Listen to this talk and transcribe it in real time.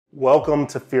Welcome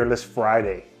to Fearless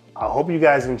Friday. I hope you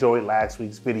guys enjoyed last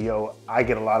week's video. I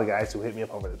get a lot of guys who hit me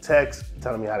up over the text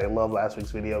telling me how they love last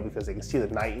week's video because they can see the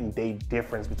night and day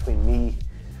difference between me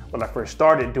when I first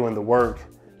started doing the work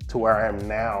to where I am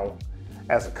now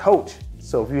as a coach.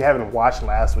 So if you haven't watched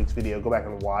last week's video, go back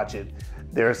and watch it.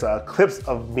 There's clips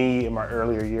of me in my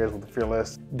earlier years with the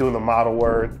Fearless doing the model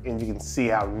work, and you can see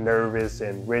how nervous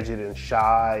and rigid and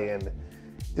shy and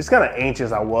just kind of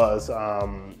anxious I was.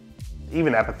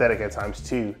 Even apathetic at times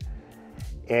too.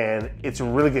 And it's a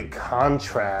really good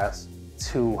contrast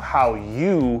to how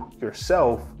you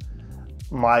yourself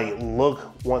might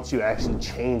look once you actually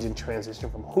change and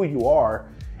transition from who you are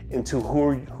into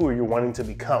who you're wanting to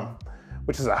become,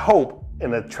 which is, I hope,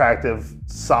 an attractive,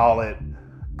 solid,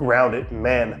 grounded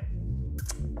man,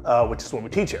 which is what we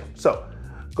teach here. So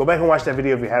go back and watch that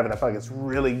video if you haven't. I feel like it's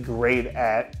really great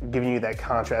at giving you that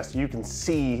contrast. You can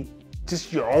see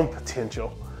just your own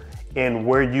potential and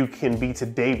where you can be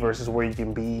today versus where you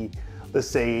can be, let's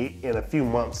say, in a few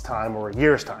months' time or a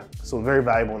year's time. So very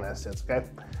valuable in that sense, okay?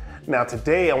 Now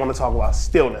today I want to talk about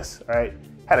stillness, all right?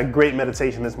 Had a great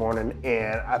meditation this morning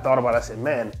and I thought about it, I said,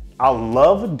 man, I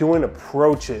love doing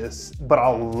approaches, but I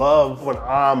love when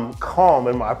I'm calm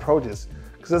in my approaches.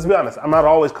 Because let's be honest, I'm not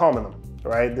always calm in them,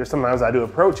 right? There's sometimes I do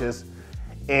approaches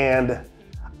and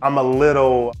I'm a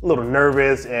little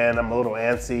nervous and I'm a little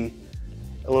antsy.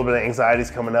 A little bit of anxiety is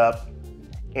coming up,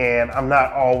 and I'm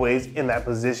not always in that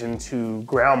position to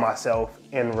ground myself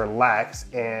and relax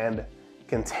and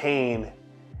contain.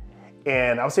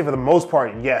 And I would say for the most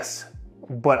part, yes,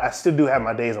 but I still do have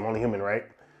my days. I'm only human, right?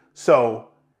 So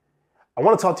I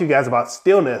want to talk to you guys about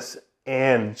stillness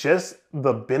and just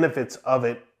the benefits of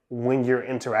it when you're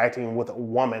interacting with a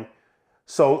woman.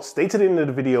 So stay to the end of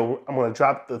the video. I'm going to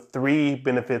drop the 3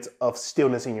 benefits of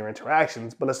stillness in your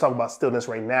interactions, but let's talk about stillness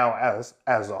right now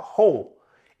as a whole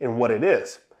and what it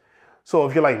is. So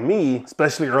if you're like me,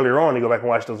 especially earlier on, you go back and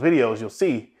watch those videos, you'll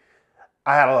see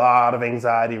I had a lot of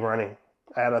anxiety running.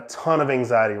 I had a ton of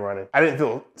anxiety running. I didn't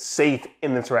feel safe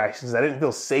in interactions. I didn't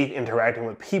feel safe interacting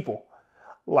with people.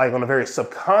 Like on a very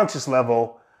subconscious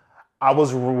level, I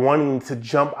was wanting to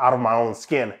jump out of my own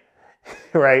skin,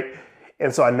 right?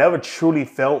 And so I never truly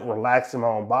felt relaxed in my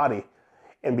own body.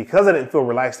 And because I didn't feel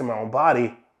relaxed in my own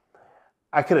body,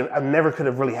 I never could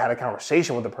have really had a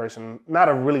conversation with the person, not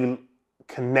a really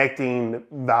connecting,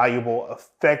 valuable,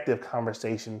 effective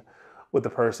conversation with the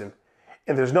person.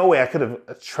 And there's no way I could have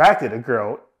attracted a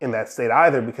girl in that state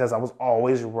either because I was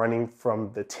always running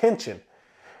from the tension.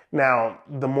 Now,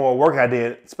 the more work I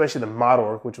did, especially the model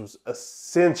work, which was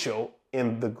essential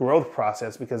in the growth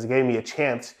process because it gave me a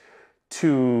chance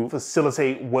to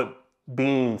facilitate what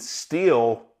being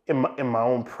still in my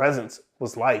own presence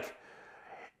was like.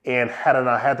 And had I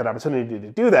not had that opportunity to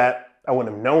do that, I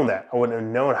wouldn't have known that. I wouldn't have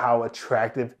known how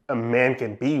attractive a man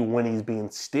can be when he's being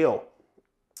still.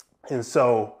 And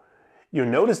so you'll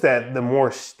notice that the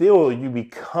more still you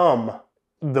become,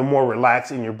 the more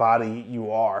relaxed in your body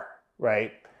you are,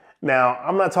 right? Now,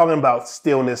 I'm not talking about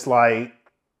stillness like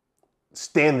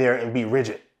stand there and be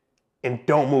rigid and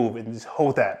don't move and just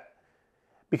hold that.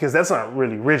 Because that's not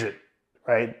really rigid,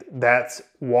 right? That's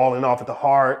walling off at the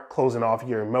heart, closing off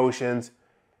your emotions.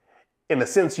 In a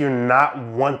sense, you're not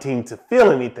wanting to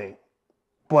feel anything,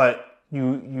 but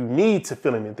you need to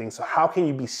feel anything. So how can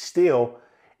you be still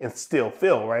and still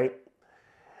feel, right?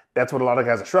 That's what a lot of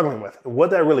guys are struggling with. What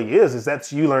that really is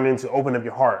that's you learning to open up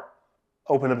your heart,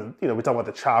 open up, we talk about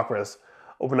the chakras,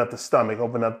 open up the stomach,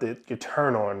 open up your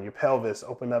turn on, your pelvis,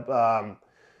 open up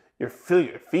your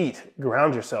feet,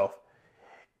 ground yourself.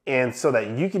 And so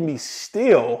that you can be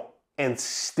still and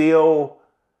still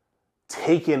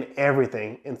take in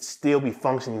everything and still be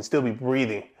functioning, still be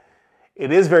breathing.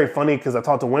 It is very funny because I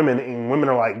talk to women and women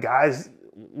are like, guys,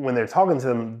 when they're talking to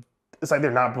them, it's like they're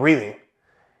not breathing.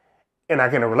 And I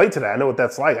can relate to that. I know what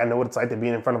that's like. I know what it's like to be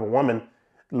in front of a woman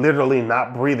literally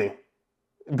not breathing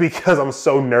because I'm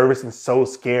so nervous and so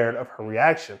scared of her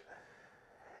reaction.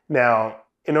 Now,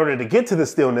 in order to get to the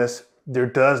stillness, there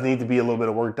does need to be a little bit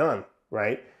of work done,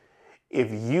 right? If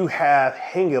you have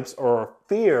hangups or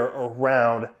fear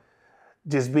around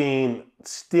just being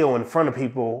still in front of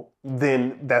people,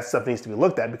 then that stuff needs to be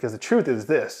looked at because the truth is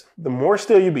this, the more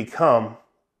still you become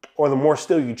or the more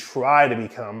still you try to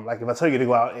become, like if I tell you to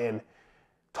go out and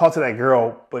talk to that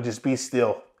girl, but just be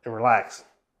still and relax,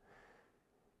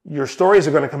 your stories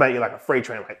are going to come at you like a freight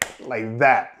train, like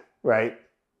that, right?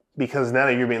 Because now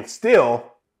that you're being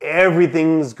still,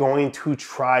 everything's going to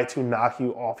try to knock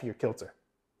you off your kilter.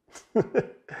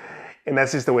 And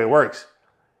that's just the way it works.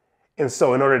 And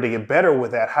so in order to get better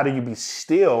with that, how do you be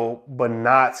still but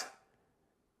not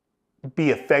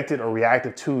be affected or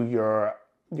reactive to your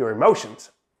your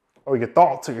emotions or your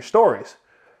thoughts or your stories.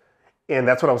 And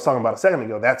that's what I was talking about a second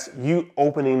ago. That's you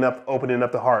opening up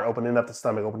the heart, opening up the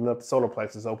stomach, opening up the solar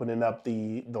plexus, opening up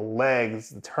the legs,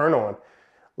 the turn on,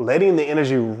 letting the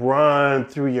energy run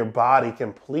through your body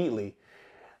completely.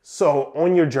 So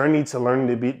on your journey to learning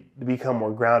to become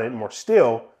more grounded and more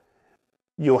still,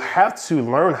 you'll have to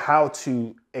learn how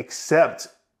to accept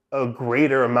a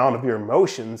greater amount of your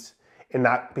emotions and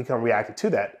not become reactive to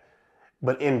that.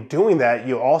 But in doing that,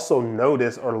 you'll also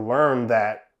notice or learn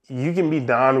that you can be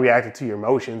non-reactive to your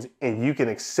emotions and you can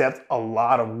accept a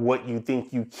lot of what you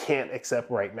think you can't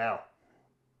accept right now.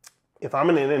 If I'm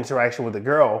in an interaction with a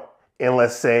girl and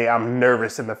let's say I'm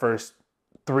nervous in the first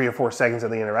 3 or 4 seconds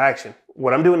of the interaction,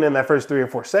 what I'm doing in that first 3 or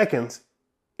 4 seconds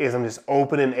is I'm just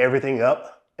opening everything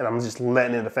up and I'm just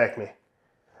letting it affect me.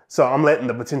 So I'm letting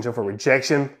the potential for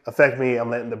rejection affect me. I'm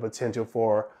letting the potential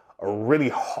for a really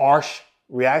harsh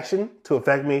reaction to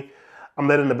affect me. I'm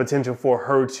letting the potential for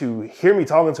her to hear me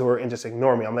talking to her and just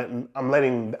ignore me.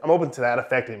 I'm open to that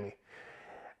affecting me,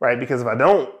 right? Because if I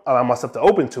don't allow myself to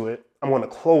open to it, I'm going to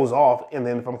close off. And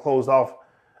then if I'm closed off,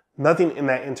 nothing in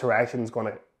that interaction is going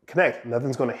to connect.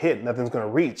 Nothing's going to hit. Nothing's going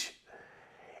to reach.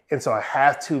 And so I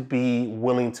have to be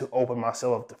willing to open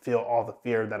myself up to feel all the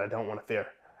fear that I don't want to fear.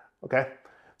 Okay?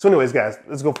 So anyways, guys,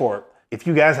 let's go forward. If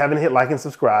you guys haven't hit like and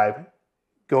subscribe,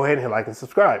 go ahead and hit like and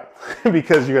subscribe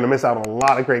because you're going to miss out on a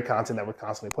lot of great content that we're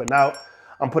constantly putting out.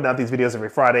 I'm putting out these videos every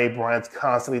Friday. Brian's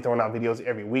constantly throwing out videos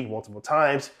every week, multiple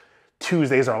times.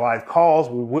 Tuesdays are live calls.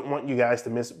 We wouldn't want you guys to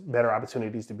miss better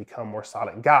opportunities to become more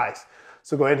solid guys.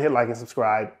 So go ahead and hit like and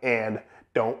subscribe and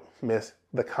don't miss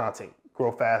the content.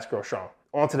 Grow fast, grow strong.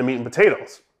 On to the meat and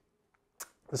potatoes.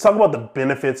 Let's talk about the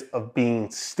benefits of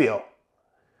being still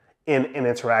in an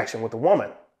interaction with a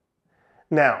woman.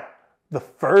 Now, the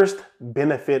first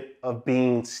benefit of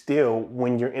being still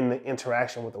when you're in the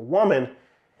interaction with a woman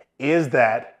is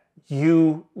that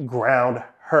you ground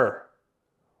her.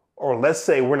 Or let's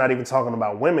say we're not even talking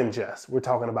about women just, we're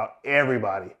talking about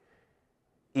everybody.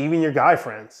 Even your guy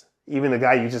friends, even the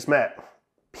guy you just met,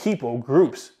 people,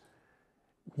 groups.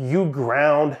 You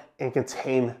ground and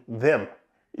contain them.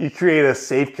 You create a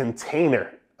safe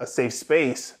container, a safe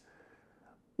space.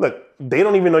 Look, they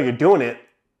don't even know you're doing it,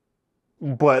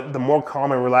 but the more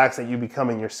calm and relaxed that you become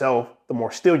in yourself, the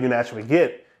more still you naturally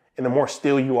get, and the more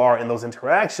still you are in those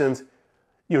interactions,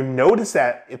 you'll notice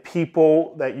that if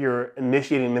people that you're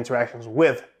initiating interactions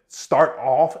with start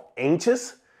off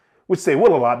anxious, which they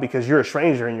will a lot because you're a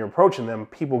stranger and you're approaching them,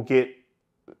 people get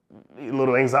a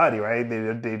little anxiety, right?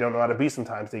 They don't know how to be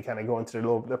sometimes. They kind of go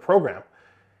into their program.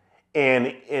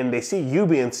 And they see you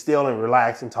being still and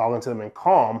relaxed and talking to them and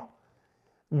calm,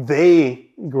 they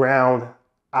ground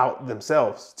out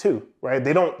themselves too, right?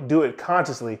 They don't do it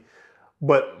consciously,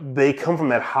 but they come from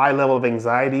that high level of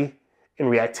anxiety and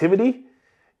reactivity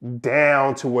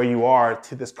down to where you are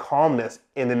to this calmness,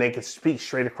 and then they can speak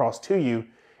straight across to you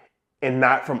and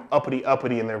not from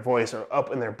uppity in their voice or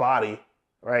up in their body,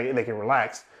 right? And they can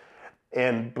relax.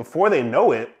 And before they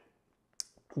know it,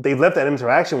 they've left that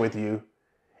interaction with you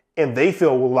and they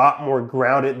feel a lot more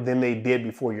grounded than they did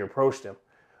before you approached them.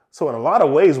 So in a lot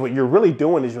of ways, what you're really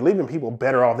doing is you're leaving people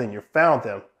better off than you found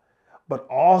them. But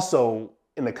also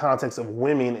in the context of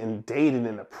women and dating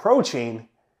and approaching,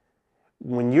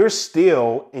 when you're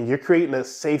still and you're creating a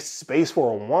safe space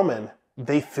for a woman,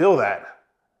 they feel that.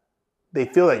 They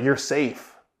feel that you're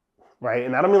safe, right?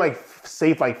 And I don't mean like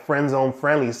safe, like friend zone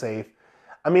friendly safe.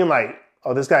 I mean like,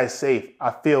 oh, this guy's safe.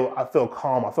 I feel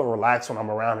calm. I feel relaxed when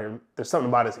I'm around him. There's something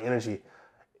about his energy.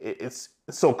 It's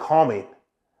so calming,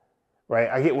 right?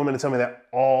 I get women to tell me that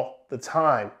all the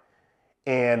time.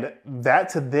 And that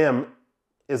to them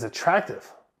is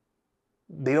attractive.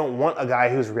 They don't want a guy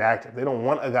who's reactive. They don't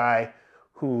want a guy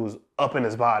who's up in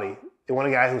his body. They want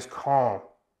a guy who's calm,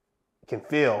 can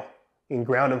feel, can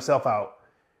ground himself out,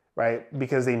 right?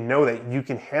 Because they know that you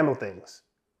can handle things.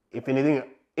 If anything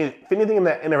in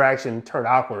that interaction turned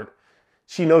awkward,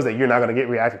 she knows that you're not going to get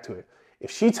reactive to it. If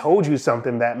she told you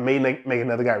something that may make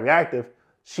another guy reactive,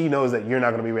 she knows that you're not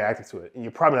going to be reactive to it, and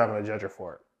you're probably not going to judge her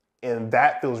for it. And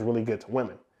that feels really good to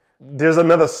women. There's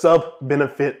another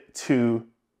sub-benefit to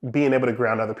being able to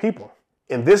ground other people.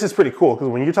 And this is pretty cool because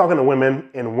when you're talking to women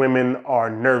and women are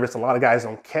nervous, a lot of guys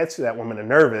don't catch that women are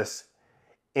nervous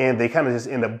and they kind of just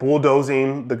end up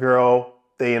bulldozing the girl.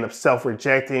 They end up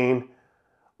self-rejecting,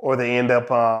 or they end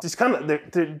up just kind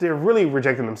of, they're really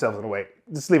rejecting themselves in a way.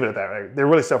 Just leave it at that, right? They're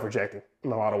really self-rejecting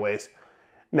in a lot of ways.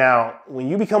 Now, when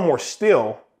you become more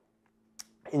still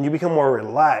and you become more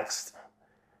relaxed,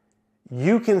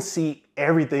 you can see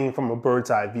everything from a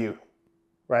bird's eye view,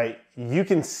 right? You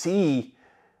can see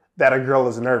that a girl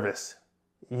is nervous.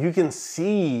 you can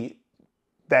see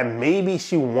that maybe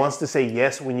she wants to say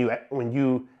yes when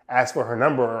you ask for her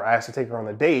number or ask to take her on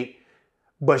a date,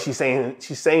 but she's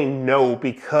saying no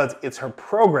because it's her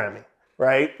programming,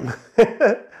 right?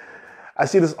 I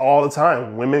see this all the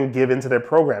time. Women give into their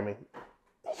programming.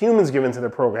 Humans give into their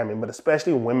programming, but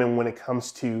especially women when it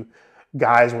comes to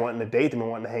guys wanting to date them and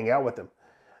wanting to hang out with them.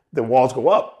 The walls go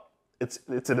up. It's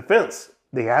a defense.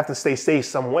 They have to stay safe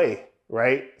some way,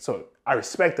 right? So I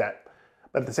respect that.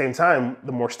 But at the same time,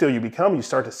 the more still you become, you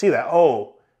start to see that,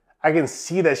 oh, I can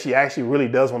see that she actually really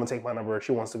does want to take my number.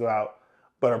 She wants to go out,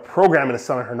 but her programming is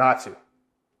telling her not to.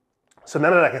 So now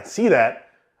that I can see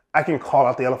that, I can call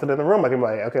out the elephant in the room. I can be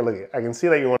like, okay, look, I can see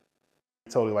that you want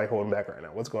to totally like holding back right now.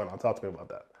 What's going on? Talk to me about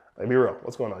that. Like, be real.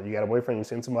 What's going on? You got a boyfriend, you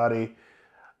seen somebody,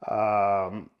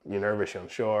 you're nervous, you're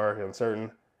unsure, you're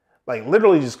uncertain. Like,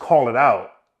 literally just call it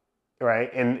out,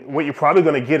 right? And what you're probably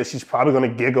going to get is she's probably going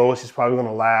to giggle, she's probably going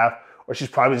to laugh, or she's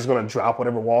probably just going to drop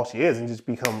whatever wall she is and just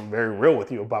become very real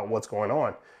with you about what's going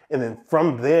on. And then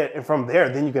from there,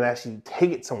 then you can actually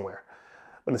take it somewhere.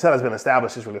 But until that's been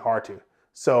established, it's really hard to.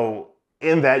 So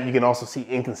in that, you can also see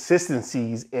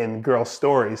inconsistencies in girls'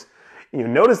 stories. And you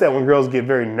notice that when girls get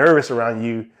very nervous around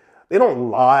you, they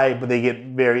don't lie, but they get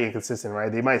very inconsistent,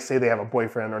 right? They might say they have a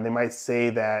boyfriend, or they might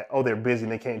say that, oh, they're busy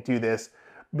and they can't do this.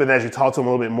 But as you talk to them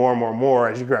a little bit more and more and more,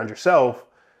 as you ground yourself,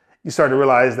 you start to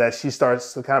realize that she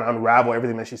starts to kind of unravel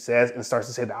everything that she says and starts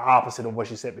to say the opposite of what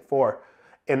she said before.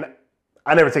 And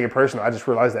I never take it personal. I just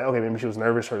realized that, okay, maybe she was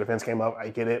nervous, her defense came up, I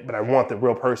get it, but I want the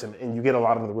real person. And you get a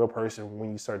lot of the real person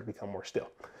when you start to become more still.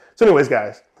 So anyways,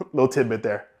 guys, little tidbit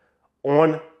there.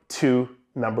 On to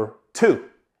number 2.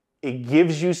 It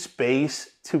gives you space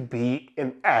to be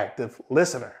an active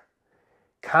listener.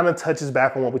 Kind of touches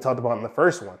back on what we talked about in the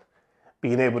first one.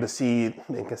 Being able to see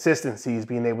the inconsistencies,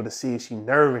 being able to see if she's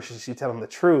nervous, is she telling the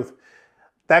truth,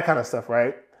 that kind of stuff,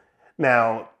 right?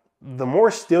 Now, the more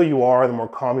still you are, the more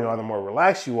calm you are, the more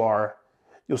relaxed you are,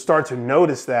 you'll start to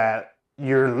notice that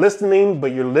you're listening,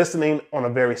 but you're listening on a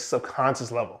very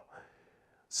subconscious level.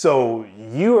 So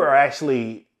you are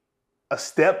actually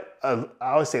I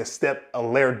always say a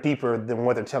layer deeper than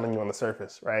what they're telling you on the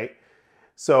surface, right?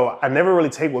 So I never really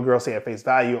take what girls say at face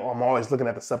value. I'm always looking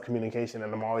at the sub-communication,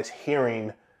 and I'm always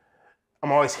hearing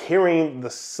the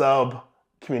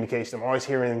sub-communication. I'm always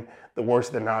hearing the words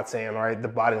they're not saying, right? The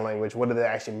body language. What do they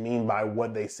actually mean by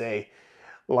what they say?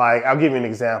 Like, I'll give you an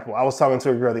example. I was talking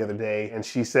to a girl the other day, and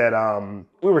she said,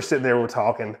 we were sitting there, we were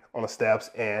talking on the steps,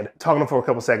 and talking for a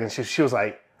couple seconds. She was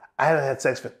like, I haven't had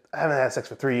sex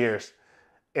for 3 years.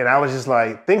 And I was just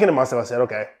like thinking to myself, I said,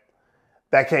 okay,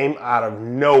 that came out of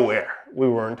nowhere. We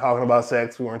weren't talking about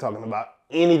sex. We weren't talking about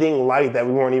anything like that.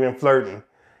 We weren't even flirting.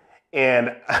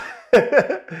 And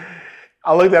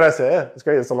I looked at it, I said, yeah, it's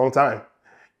great. It's a long time.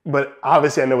 But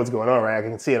obviously I know what's going on, right? I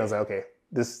can see it. I was like, okay,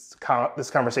 this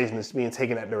conversation is being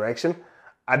taken that direction.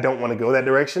 I don't want to go that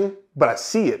direction, but I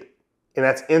see it. And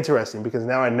that's interesting because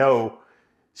now I know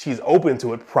she's open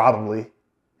to it probably,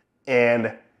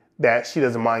 and that she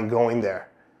doesn't mind going there.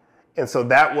 And so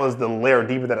that was the layer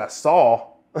deeper that I saw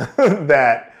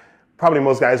that probably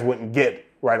most guys wouldn't get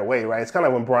right away, right? It's kind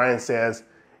of like when Brian says,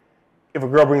 if a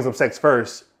girl brings up sex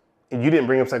first and you didn't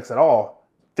bring up sex at all,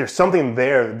 there's something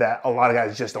there that a lot of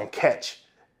guys just don't catch,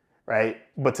 right?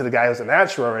 But to the guy who's a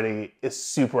natural already, it's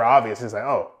super obvious. It's like,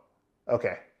 oh,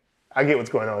 okay, I get what's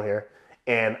going on here,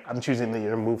 and I'm choosing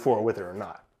to move forward with it or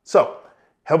not. So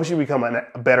helps you become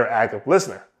a better active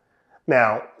listener.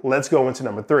 Now, let's go into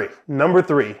number 3. Number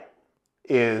 3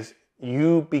 is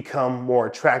you become more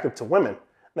attractive to women.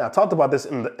 Now, I talked about this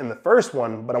in the first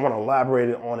one, but I want to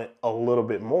elaborate on it a little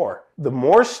bit more. The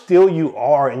more still you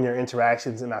are in your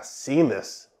interactions, and I've seen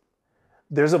this,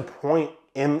 there's a point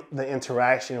in the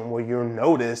interaction where you'll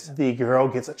notice the girl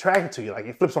gets attracted to you. Like,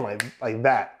 it flips on like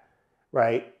that,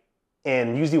 right?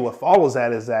 And usually what follows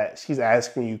that is that she's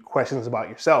asking you questions about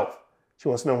yourself. She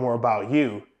wants to know more about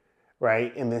you,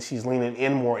 right? And then she's leaning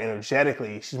in more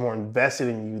energetically. She's more invested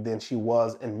in you than she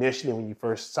was initially when you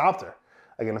first stopped her.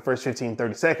 Like in the first 15,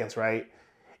 30 seconds, right?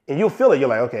 And you'll feel it. You're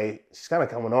like, okay, she's kind of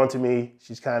coming on to me.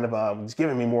 She's kind of just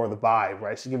giving me more of the vibe,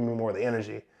 right? She's giving me more of the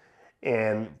energy.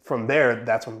 And from there,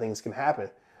 that's when things can happen.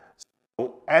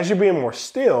 So as you're being more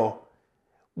still,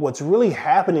 what's really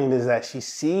happening is that she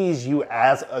sees you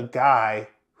as a guy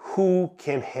who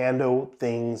can handle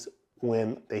things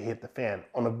when they hit the fan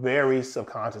on a very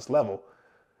subconscious level,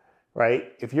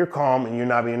 right? If you're calm and you're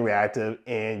not being reactive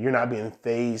and you're not being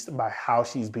fazed by how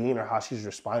she's being or how she's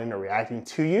responding or reacting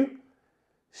to you,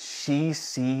 she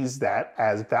sees that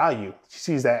as value. She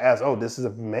sees that as, oh, this is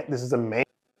a man,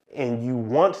 and you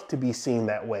want to be seen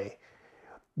that way.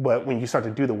 But when you start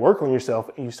to do the work on yourself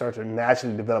and you start to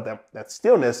naturally develop that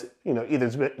stillness, you know,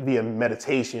 either via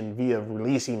meditation, via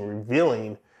releasing,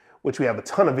 revealing, which we have a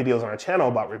ton of videos on our channel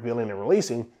about revealing and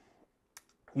releasing,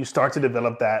 you start to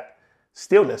develop that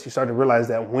stillness. You start to realize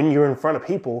that when you're in front of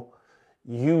people,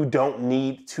 you don't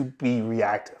need to be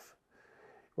reactive,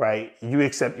 right? You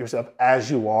accept yourself as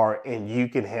you are and you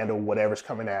can handle whatever's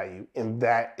coming at you. And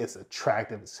that is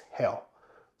attractive as hell.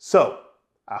 So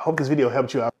I hope this video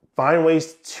helped you out. Find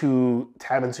ways to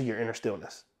tap into your inner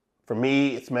stillness. For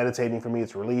me, it's meditating. For me,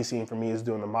 it's releasing. For me, it's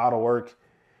doing the model work.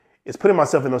 It's putting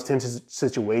myself in those tense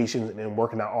situations and then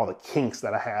working out all the kinks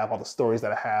that I have, all the stories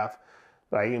that I have.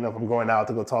 Like, you know, if I'm going out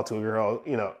to go talk to a girl,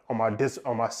 you know, on my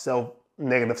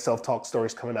negative self-talk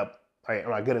stories coming up, right?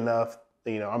 Am I good enough?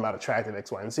 You know, I'm not attracted,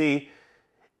 X, Y, and Z.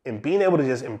 And being able to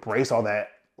just embrace all that,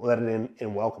 let it in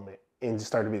and welcome it, and just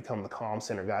start to become the calm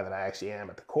center guy that I actually am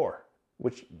at the core,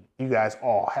 which you guys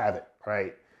all have it,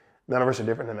 right? None of us are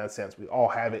different in that sense. We all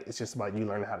have it. It's just about you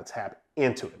learning how to tap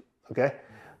into it, okay?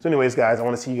 So anyways, guys, I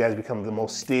want to see you guys become the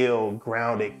most still,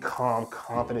 grounded, calm,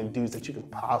 confident dudes that you can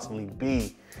possibly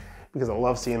be, because I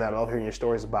love seeing that. I love hearing your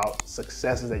stories about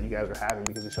successes that you guys are having,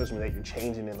 because it shows me that you're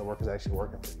changing and the work is actually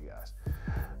working for you guys.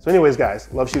 So anyways, guys,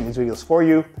 love shooting these videos for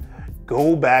you.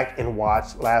 Go back and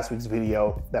watch last week's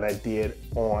video that I did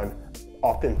on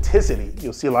authenticity.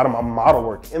 You'll see a lot of my model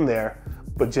work in there,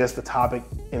 but just the topic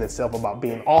in itself about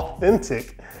being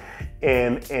authentic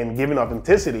and giving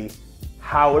authenticity,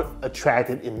 how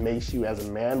attractive it makes you as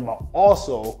a man, but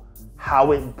also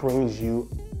how it brings you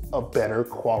a better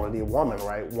quality woman,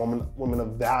 right? Woman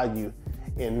of value,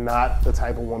 and not the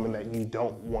type of woman that you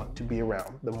don't want to be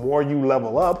around. The more you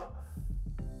level up,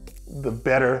 the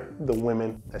better the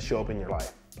women that show up in your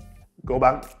life. Go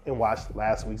back and watch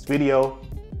last week's video.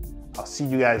 I'll see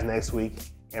you guys next week.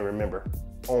 And remember,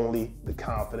 only the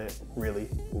confident really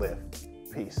live.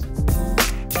 Peace.